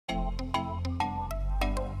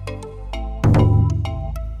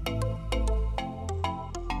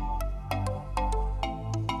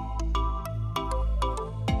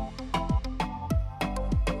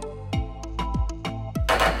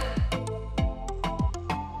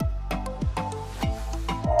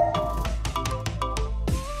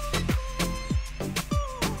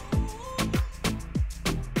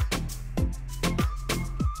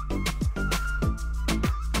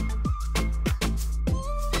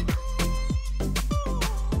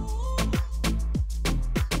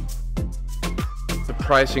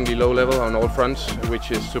surprisingly low level on all fronts, which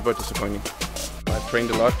is super disappointing. I've trained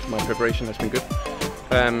a lot, my preparation has been good,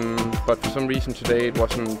 but for some reason today it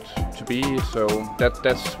wasn't to be, so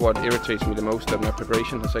that's what irritates me the most, that my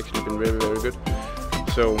preparation has actually been very, very good,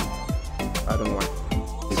 so I don't know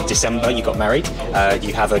why. December, you got married,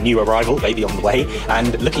 you have a new arrival, baby on the way,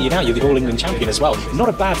 and look at you now, you're the All England champion as well. Not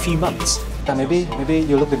a bad few months. Maybe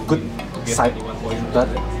you look the good side, but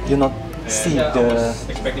you not see the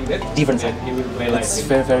different side. It's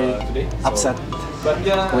very, very upset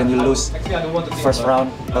when you lose first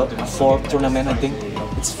round, 4th tournament, I think.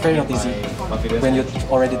 It's very not easy when you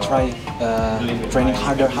already try training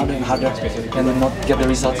harder and harder and you not get the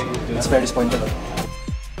results. It's very disappointing.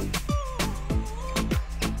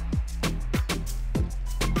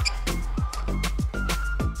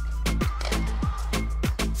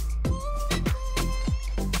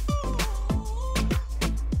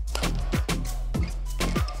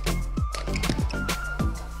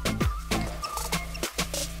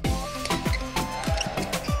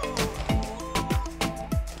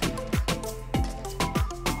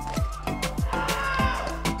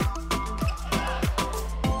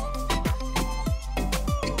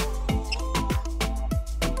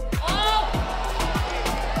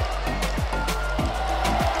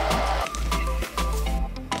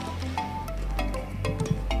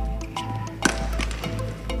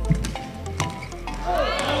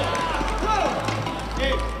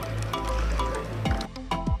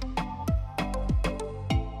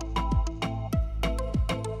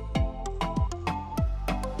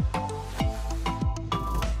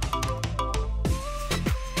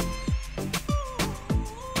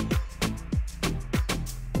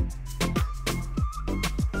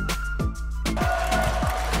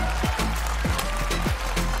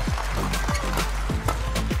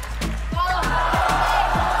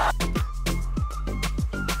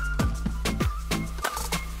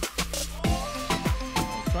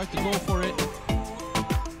 Tried to go for it.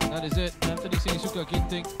 That is it. Anthony Singh Suka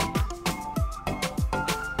Ginting